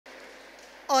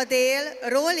Adél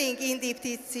Rolling in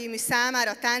Deep című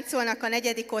számára táncolnak a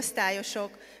 4. osztályosok.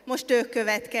 Most ők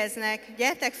következnek.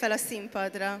 Gyertek fel a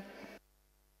színpadra!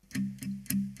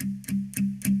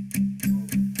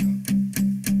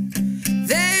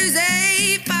 There's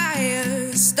a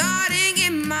fire starting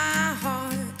in my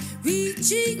heart,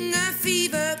 reaching a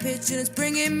fever pitch and it's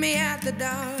bringing me out the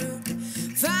dark.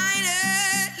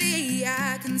 Finally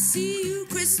I can see you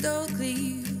crystal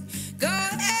clear. Go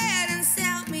ahead and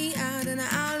sell me out and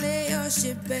I'll lay your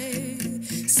ship bare.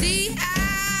 See,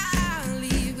 I'll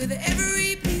leave with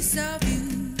every piece of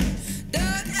you.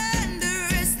 Don't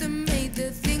underestimate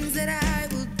the things that I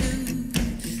will do.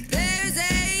 There's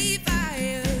a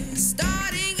fire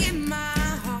starting in my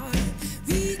heart,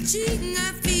 reaching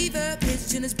a fever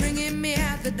pitch and it's bringing me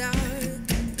out the dark.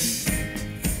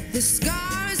 The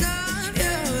scars of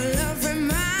your love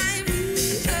remind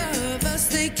me of us.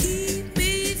 They keep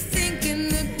me thinking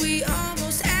that we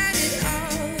almost had it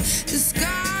all. The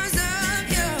scars of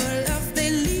your love, they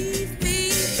leave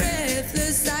me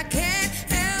breathless. I can't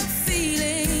help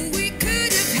feeling we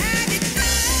could have had it all.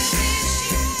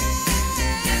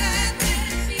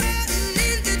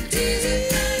 In the deep,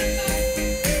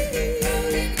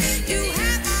 you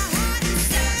have my heart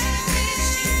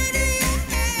inside,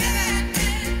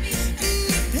 and you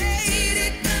played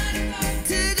it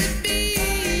to the beat.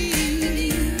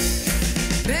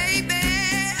 Baby,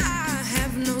 I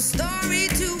have no story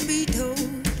to be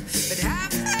told, but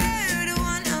I've heard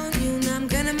one on you and I'm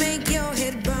gonna make your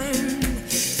head burn.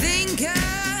 Think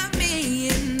of me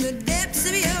in the depths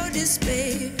of your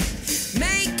despair.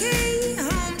 Make a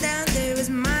home down there as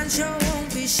mine sure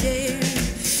won't be shared.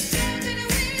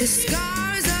 The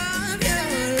scars of your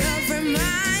love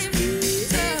remind me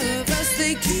of us.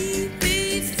 They keep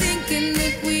me thinking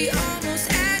that we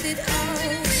almost had it all.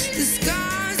 The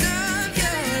scars of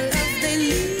your love, they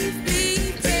leave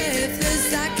me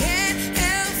breathless. I can't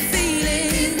help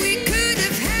feeling we could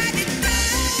have had it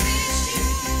all.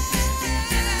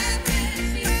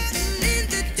 In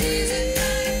the deep,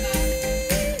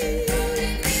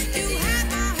 you have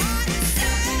my heart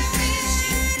inside,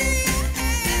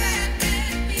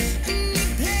 and you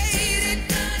played it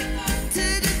to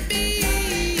the beat.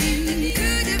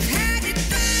 Could have had it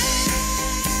all.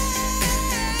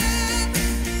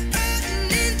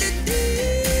 In the deep,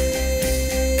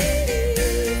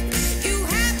 you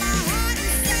have my heart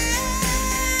inside,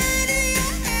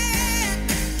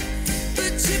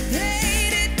 but you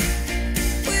played it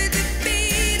with a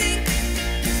beating.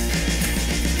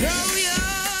 Throw your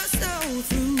soul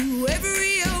through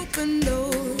every open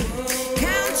door.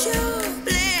 Count your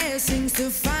blessings to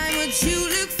find what you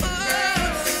look for.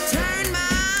 Turn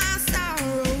my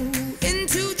sorrow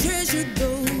into treasured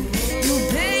gold. You'll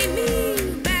pay me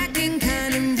back in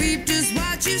kind and reap just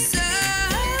what you sow.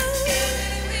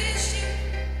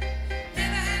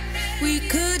 We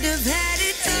could have had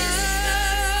it all.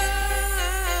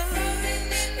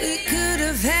 We could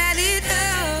have had it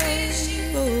all.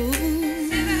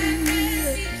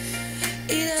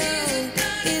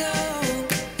 It all.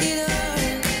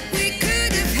 We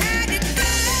could have had it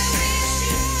all.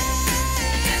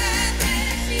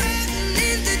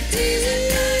 In the deep,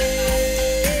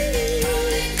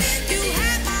 you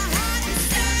have my heart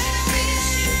inside,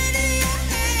 and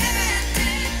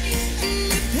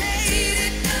you played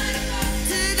it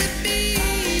to the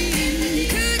beat.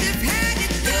 Could have had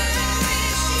it all.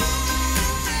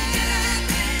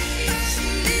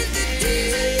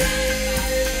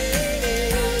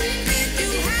 In the deep,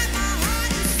 you have my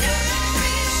heart inside,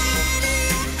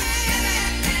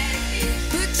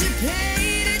 but you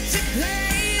played it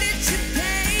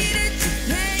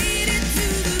to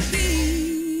the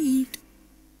beat.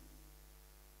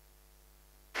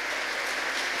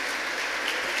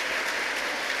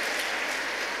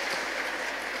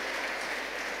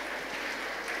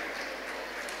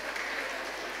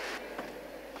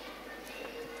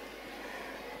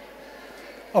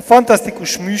 A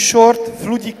fantasztikus műsort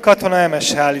Flugyik Katona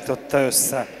Emese állította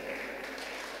össze.